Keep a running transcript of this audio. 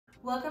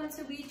Welcome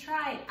to We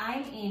Tried.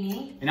 I'm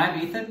Amy. And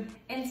I'm Ethan.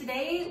 And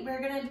today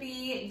we're going to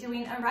be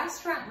doing a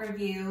restaurant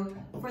review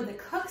for the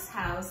Cook's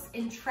House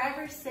in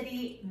Traverse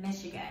City,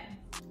 Michigan.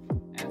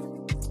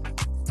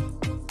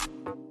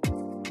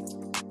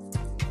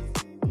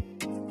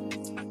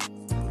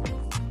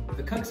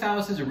 The Cook's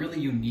House is a really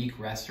unique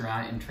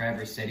restaurant in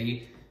Traverse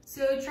City.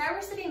 So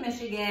Traverse City,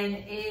 Michigan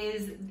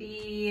is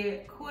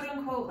the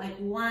quote-unquote like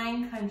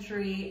wine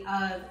country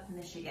of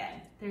Michigan.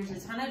 There's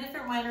a ton of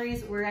different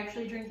wineries. We're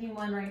actually drinking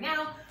one right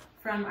now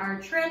from our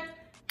trip.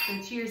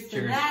 So cheers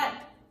to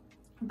that.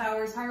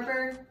 Bowers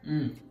Harbor.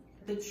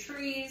 The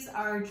trees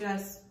are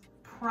just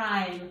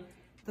prime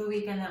the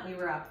weekend that we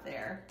were up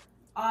there.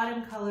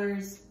 Autumn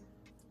colors,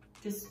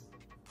 just,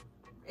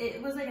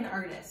 it was like an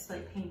artist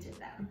like painted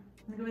them.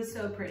 It was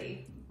so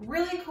pretty.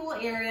 Really cool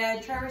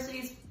area. Traverse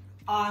City's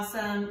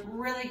awesome,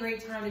 really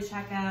great time to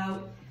check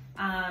out.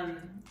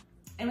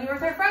 And we were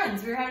with our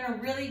friends. We were having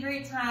a really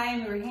great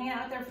time. We were hanging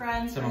out with our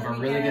friends. Some of our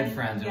really good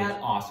friends. Yep. It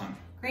was awesome.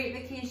 Great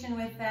vacation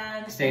with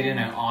them. Stayed in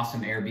an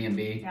awesome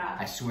Airbnb. Yeah.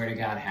 I swear to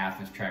God, half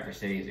of Traverse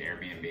City is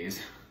Airbnbs.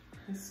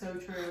 It's so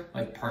true.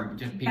 Like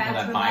just people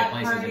that buy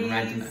places parties, and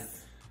rent them.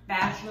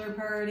 Bachelor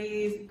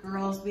parties,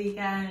 girls'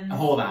 weekend.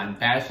 Hold on,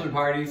 bachelor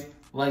parties?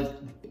 Like,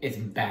 it's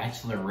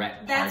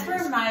bachelorette That's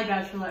parties. where my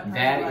bachelorette party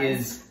That was.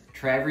 is,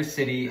 Traverse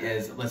City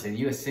is, listen,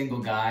 you a single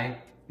guy,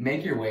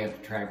 make your way up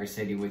to Traverse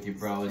City with your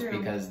bros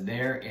because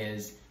there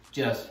is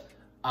just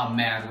a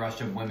mad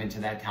rush of women to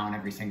that town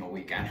every single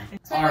weekend.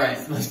 So all right,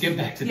 let's get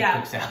back to the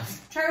Cook's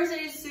House. Traverse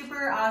City is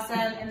super awesome,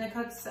 and the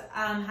Cook's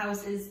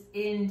House is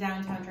in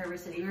downtown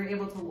Traverse City. We were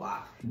able to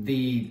walk.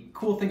 The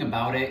cool thing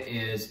about it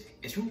is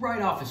it's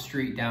right off a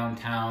street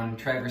downtown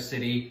Traverse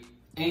City,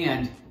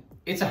 and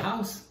it's a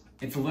house.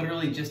 It's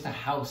literally just a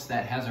house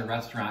that has a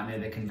restaurant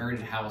in it, a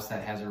converted house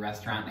that has a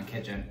restaurant and a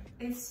kitchen.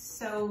 It's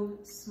so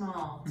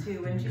small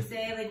too, wouldn't you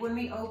say? Like when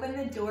we opened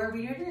the door,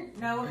 we didn't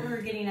know what we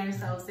were getting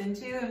ourselves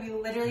into, and we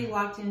literally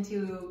walked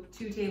into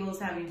 2 tables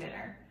having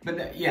dinner.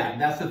 But yeah,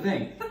 that's the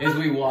thing, is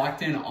we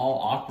walked in all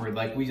awkward.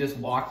 Like we just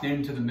walked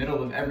into the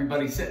middle of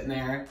everybody sitting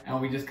there, and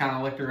we just kind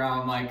of looked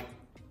around like,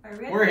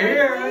 we're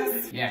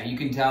here. Yeah, you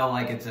can tell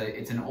like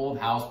it's an old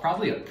house,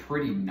 probably a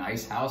pretty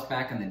nice house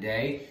back in the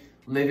day.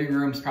 Living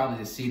room's probably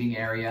the seating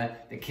area.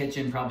 The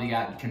kitchen probably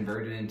got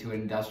converted into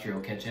an industrial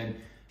kitchen.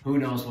 Who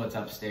knows what's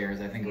upstairs?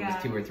 I think it was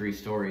 2 or 3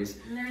 stories.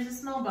 And there's a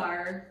small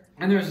bar.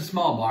 And there's a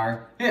small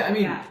bar. Yeah, I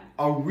mean,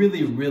 a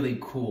really, really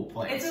cool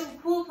place. It's a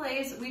cool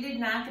place. We did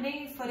not get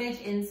any footage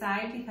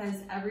inside because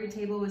every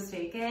table was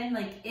taken.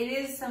 Like, it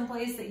is some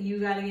place that you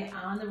gotta get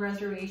on the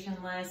reservation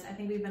list. I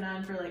think we've been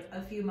on for like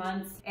a few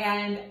months,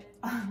 and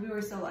we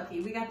were so lucky.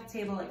 We got the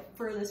table like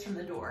furthest from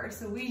the door.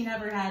 So we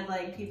never had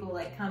like people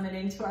like coming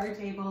into our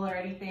table or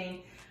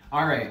anything.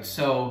 All right,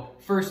 so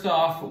first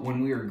off,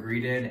 when we were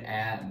greeted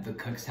at the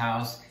Cook's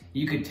House,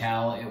 you could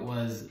tell it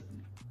was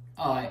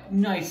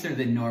nicer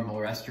than normal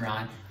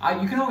restaurant.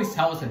 You can always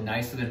tell it's a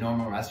nicer than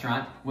normal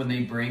restaurant when they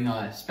bring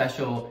a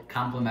special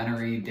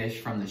complimentary dish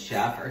from the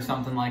chef or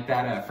something like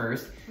that at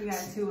first. We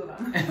got 2 of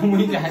them. And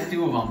we got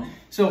 2 of them.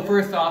 So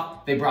first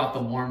off, they brought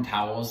the warm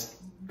towels.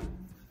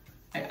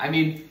 I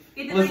mean,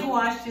 he did like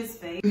wash his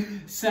face.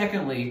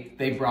 Secondly,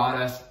 they brought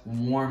us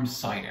warm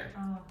cider,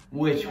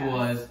 which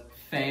was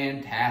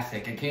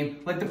fantastic. It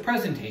came, like the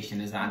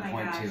presentation is on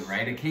point too,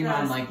 right? It came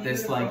on like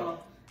beautiful. This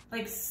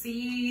like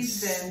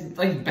seeds and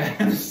like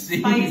bad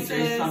seeds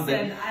or something.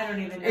 And I don't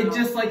even know. It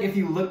just like if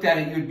you looked at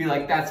it, you'd be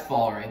like, that's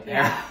fall right there.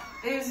 Yeah.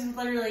 It was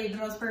literally the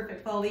most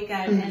perfect fall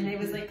weekend, and it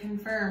was like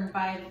confirmed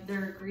by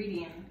their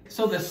greeting.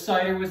 So the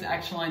cider was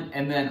excellent,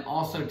 and then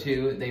also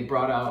too, they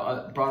brought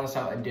us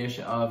out a dish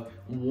of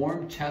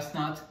warm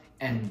chestnuts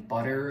and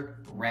butter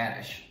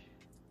radish.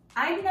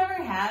 I've never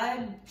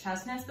had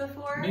chestnuts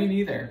before. Me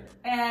neither.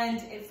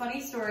 And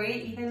funny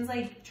story, Ethan's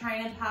like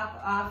trying to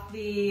pop off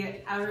the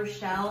outer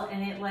shell,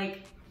 and it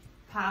like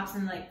pops,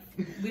 and like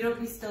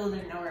we still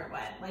didn't know where it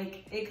went.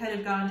 Like it could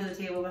have gone to the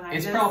table behind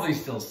us. It's probably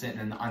still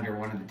sitting under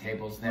one of the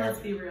tables there. Let's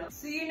be real.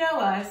 So you know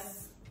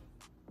us.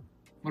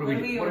 What do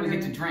we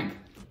get to drink?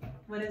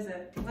 What is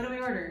it? What do we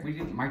order? We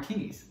did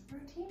martinis.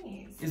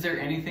 Martinis. Is there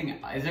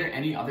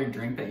any other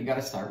drink that you got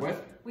to start with?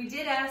 We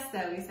did ask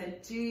though, we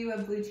said, do you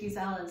have blue cheese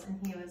olives?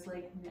 And he was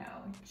like, no,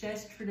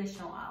 just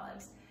traditional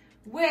olives.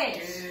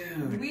 Which,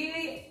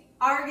 we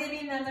are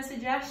giving them a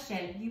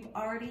suggestion. You've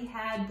already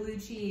had blue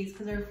cheese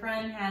because our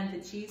friend had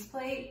the cheese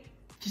plate.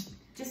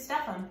 Just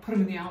stuff them. Put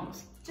them in the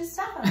olives. Just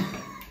stuff them.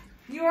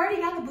 You already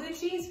got the blue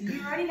cheese,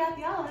 you already got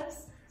the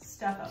olives.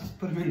 Stuff them. Just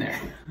put them in there.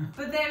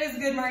 But that was a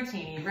good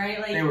martini, right?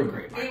 Like they were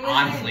great.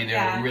 Honestly, they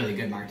were really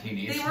good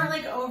martinis. They weren't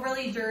like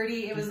overly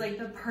dirty. It was like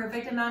the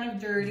perfect amount of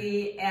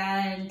dirty,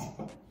 and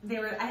they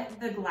were.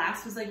 The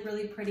glass was like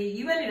really pretty.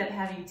 You ended up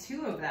having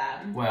 2 of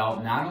them.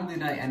 Well, not only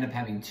did I end up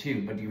having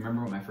 2, but do you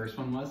remember what my first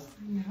one was?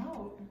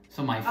 No.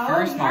 So my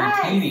first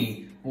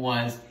martini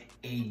was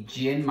a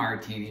gin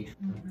martini.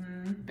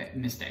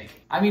 Mistake.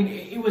 I mean,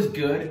 it was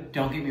good.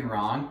 Don't get me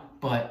wrong,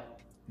 but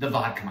The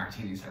vodka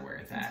martinis are where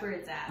it's at. That's where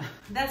it's at.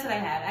 That's what I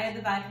had. I had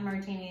the vodka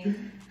martini,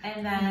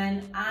 and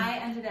then I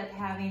ended up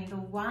having the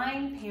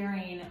wine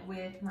pairing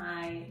with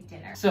my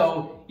dinner.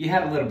 So you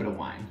had a little bit of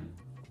wine.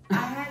 I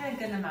had a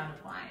good amount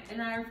of wine,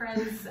 and our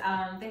friends,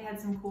 they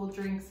had some cool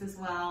drinks as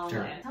well.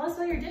 Sure. And tell us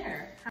about your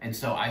dinner. And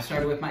so I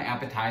started with my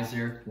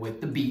appetizer with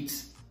the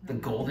beets, the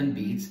golden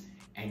beets,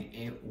 and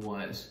it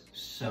was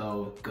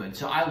so good.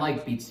 So I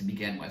like beets to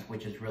begin with,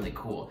 which is really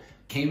cool.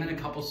 Came in a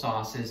couple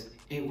sauces.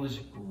 It was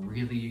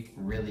really,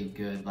 really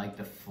good. Like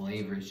the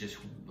flavors just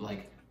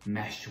like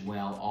meshed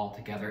well all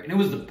together. And it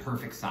was the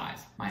perfect size.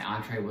 My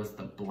entree was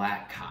the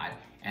black cod,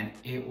 and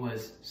it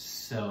was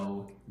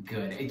so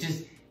good. It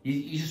just,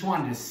 you just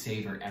wanted to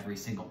savor every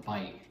single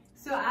bite.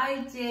 So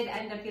I did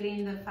end up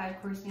getting the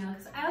 5-course meal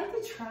because I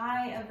like to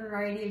try a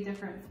variety of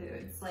different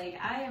foods. Like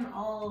I am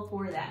all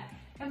for that.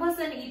 And plus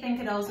then Ethan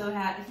could also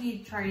have,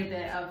 he tried a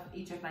bit of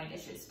each of my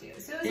dishes too.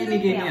 So it was a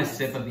good gave balance.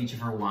 me a sip of each of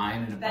her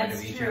wine and a bite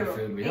of each of her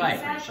food.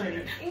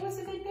 Exactly. It was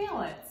a good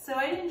balance. So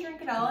I didn't drink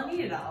it all and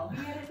eat it all.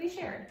 We had to be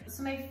shared.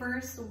 So my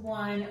first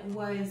one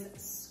was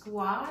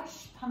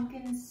squash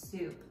pumpkin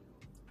soup.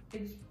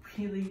 It was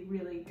really,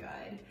 really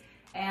good.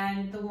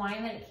 And the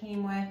wine that it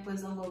came with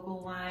was a local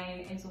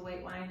wine. It's a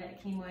white wine that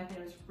it came with.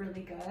 It was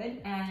really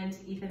good. And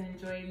Ethan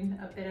enjoyed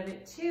a bit of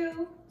it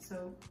too.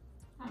 So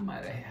I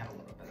might have had a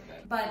little bit of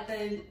it. But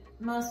the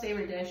most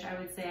favorite dish, I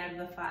would say, out of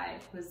the 5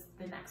 was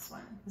the next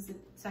one, was the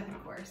second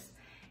course.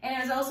 And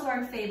it was also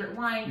our favorite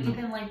wine.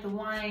 Ethan liked the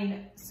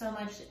wine so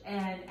much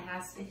and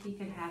asked if he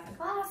could have a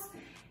glass.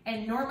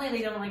 And normally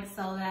they don't like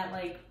sell that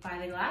like by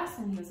the glass.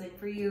 And he was like,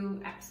 for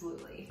you,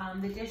 absolutely.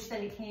 The dish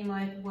that it came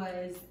with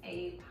was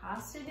a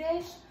pasta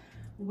dish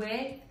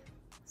with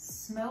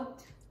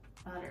smoked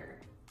butter.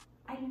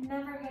 I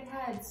never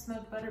had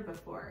smoked butter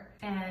before,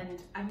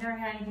 and I've never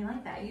had anything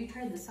like that. You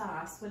tried the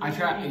sauce. I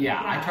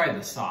tried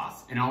the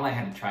sauce, and all I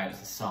had to try was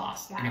the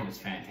sauce, and it was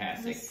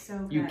fantastic. It was so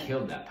good. You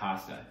killed that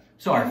pasta.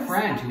 So our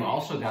friend who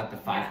also got the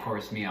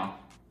 5-course meal,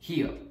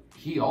 he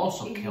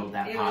also killed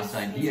that pasta,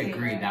 and he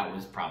agreed that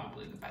was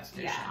probably the best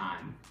dish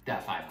on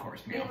that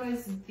 5-course meal. It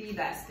was the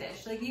best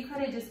dish. Like you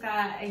could have just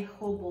got a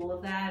whole bowl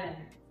of that, and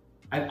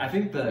I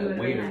think the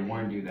waiter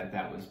warned you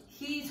that was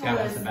he told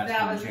us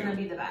that was going to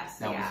be the best.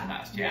 That was the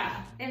best,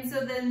 yeah. And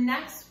so the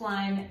next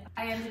one,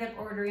 I ended up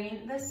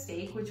ordering the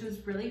steak, which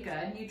was really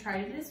good. You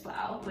tried it as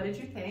well. What did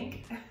you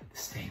think? The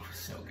steak was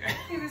so good.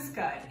 It was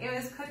good. It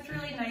was cooked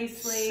really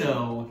nicely.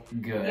 So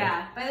good.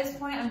 Yeah. By this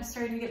point, I'm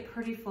starting to get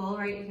pretty full,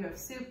 right? You have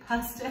soup,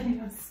 pasta, and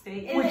you have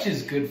steak. Which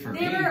is good for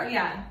me.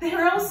 They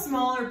were all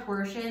smaller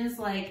portions.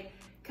 Like,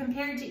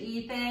 compared to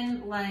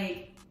Ethan,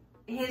 like,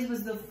 his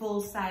was the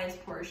full-size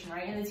portion,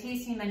 right? And the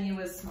tasting menu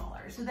was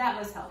smaller, so that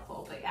was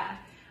helpful. But yeah,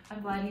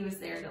 I'm glad he was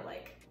there to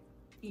like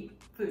eat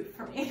food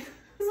for me.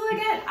 So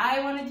again,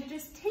 I wanted to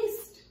just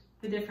taste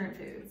the different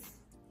foods.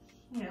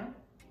 You know,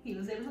 he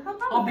was able to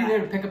help out. I'll be there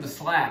to pick up the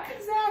slack.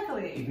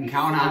 Exactly. You can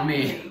count on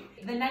me.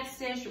 The next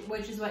dish,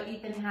 which is what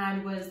Ethan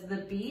had, was the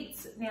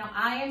beets. Now,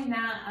 I am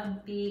not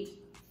a beet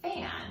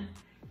fan.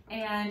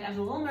 And I was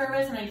a little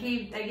nervous, and I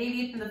gave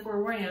Ethan the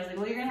forewarning. I was like,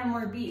 well, you're gonna have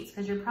more beets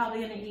because you're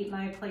probably gonna eat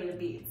my plate of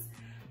beets.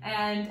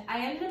 And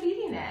I ended up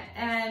eating it,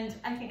 and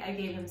I think I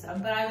gave him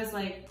some, but I was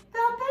like,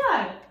 not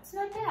bad, it's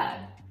not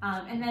bad.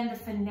 And then the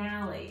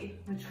finale,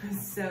 which was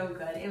so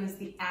good, it was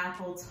the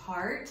apple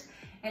tart,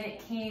 and it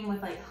came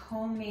with like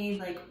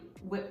homemade like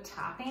whipped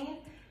topping.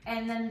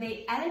 And then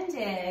they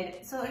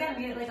ended, so again,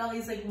 we had like all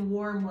these like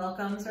warm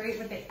welcomes, right?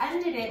 But they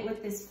ended it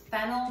with this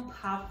fennel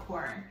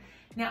popcorn.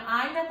 Now,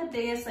 I'm not the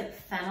biggest like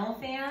fennel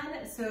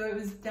fan, so it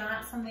was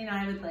not something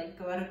I would like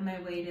go out of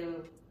my way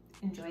to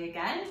enjoy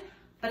again.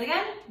 But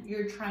again,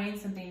 you're trying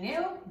something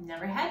new.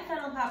 Never had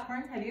fennel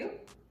popcorn, have you?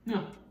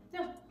 No.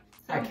 No.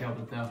 So I killed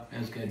it though, it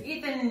was good.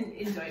 Ethan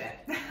enjoyed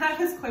it. I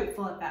was quite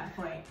full at that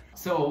point.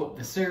 So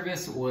the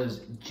service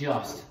was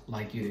just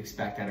like you'd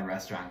expect at a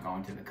restaurant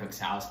going to the cook's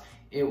house.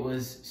 It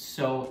was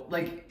so,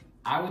 like,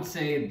 I would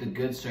say the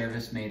good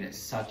service made it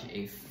such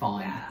a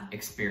fun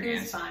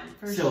experience. It was fun,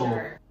 for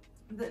sure.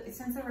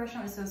 Since the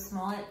restaurant was so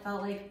small, it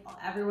felt like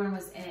everyone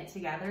was in it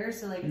together.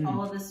 So like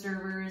all of the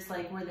servers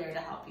like were there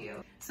to help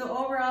you. So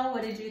overall,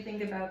 what did you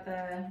think about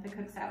the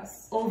cook's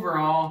house?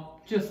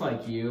 Overall, just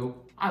like you,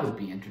 I would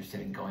be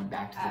interested in going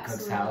back to the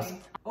cook's house.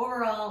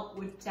 Overall,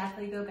 would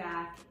definitely go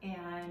back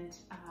and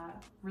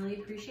really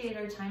appreciate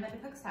our time at the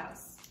cook's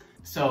house.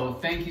 So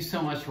thank you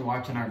so much for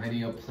watching our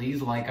video.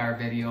 Please like our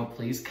video.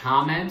 Please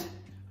comment.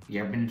 If you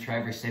ever been to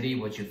Traverse City,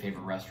 what's your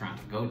favorite restaurant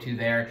to go to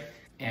there?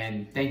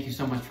 And thank you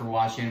so much for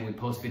watching. We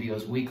post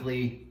videos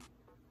weekly.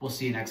 We'll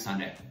see you next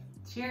Sunday.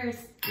 Cheers.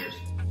 Cheers.